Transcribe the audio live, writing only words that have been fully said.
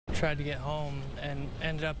tried to get home and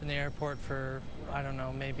ended up in the airport for, I don't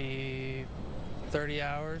know, maybe 30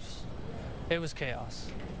 hours. It was chaos.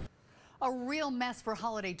 A real mess for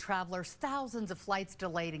holiday travelers. Thousands of flights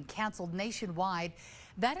delayed and canceled nationwide.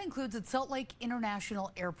 That includes at Salt Lake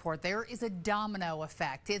International Airport. There is a domino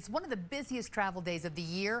effect. It's one of the busiest travel days of the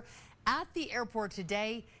year at the airport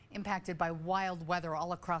today, impacted by wild weather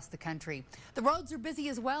all across the country. The roads are busy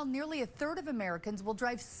as well. Nearly a third of Americans will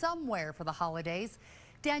drive somewhere for the holidays.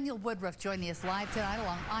 Daniel Woodruff joining us live tonight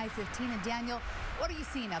along I-15. And Daniel, what are you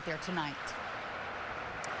seeing out there tonight?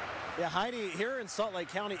 Yeah, Heidi, here in Salt Lake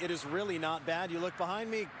County, it is really not bad. You look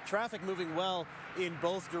behind me, traffic moving well in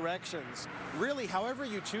both directions. Really, however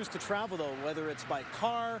you choose to travel, though, whether it's by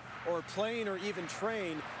car or plane or even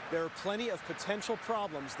train, there are plenty of potential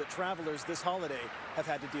problems that travelers this holiday have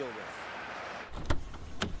had to deal with.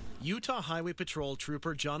 Utah Highway Patrol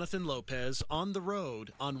Trooper Jonathan Lopez on the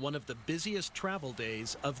road on one of the busiest travel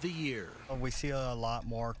days of the year. We see a lot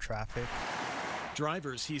more traffic.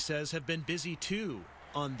 Drivers, he says, have been busy too,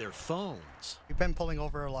 on their phones. We've been pulling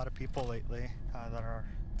over a lot of people lately that are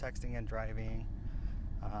texting and driving.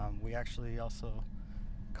 We actually also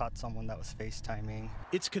caught someone that was FaceTiming.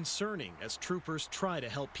 It's concerning as troopers try to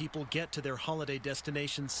help people get to their holiday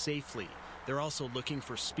destinations safely. They're also looking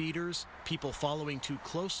for speeders, people following too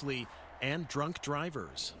closely, and drunk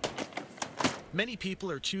drivers. Many people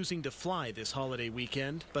are choosing to fly this holiday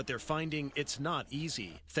weekend, but they're finding it's not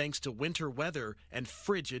easy, thanks to winter weather and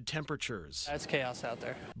frigid temperatures. It's chaos out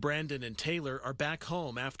there. Brandon and Taylor are back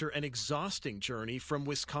home after an exhausting journey from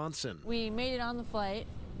Wisconsin. We made it on the flight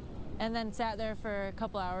and then sat there for a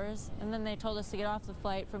couple hours, and then they told us to get off the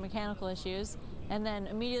flight for mechanical issues, and then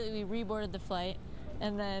immediately we reboarded the flight,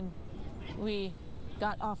 and then we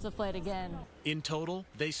got off the flight again. In total,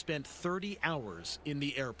 they spent 30 hours in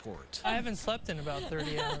the airport. I haven't slept in about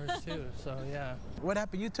 30 hours too, so yeah. What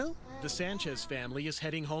happened, you two? The Sanchez family is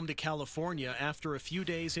heading home to California after a few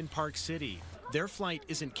days in Park City. Their flight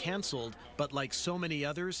isn't canceled, but like so many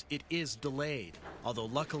others, it is delayed, although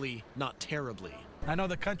luckily not terribly. I know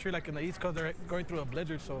the country, like in the East Coast, they're going through a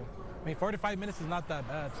blizzard, so I mean, 45 minutes is not that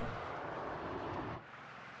bad. So.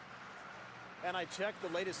 And I checked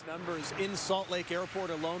the latest numbers. In Salt Lake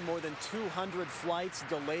Airport alone, more than 200 flights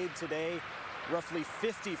delayed today, roughly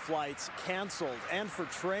 50 flights canceled. And for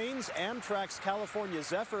trains, Amtrak's California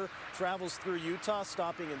Zephyr travels through Utah,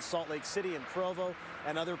 stopping in Salt Lake City and Provo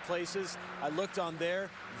and other places. I looked on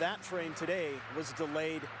there. That train today was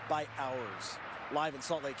delayed by hours. Live in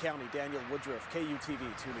Salt Lake County, Daniel Woodruff, KUTV 2 News.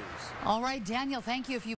 All right, Daniel, thank you. If you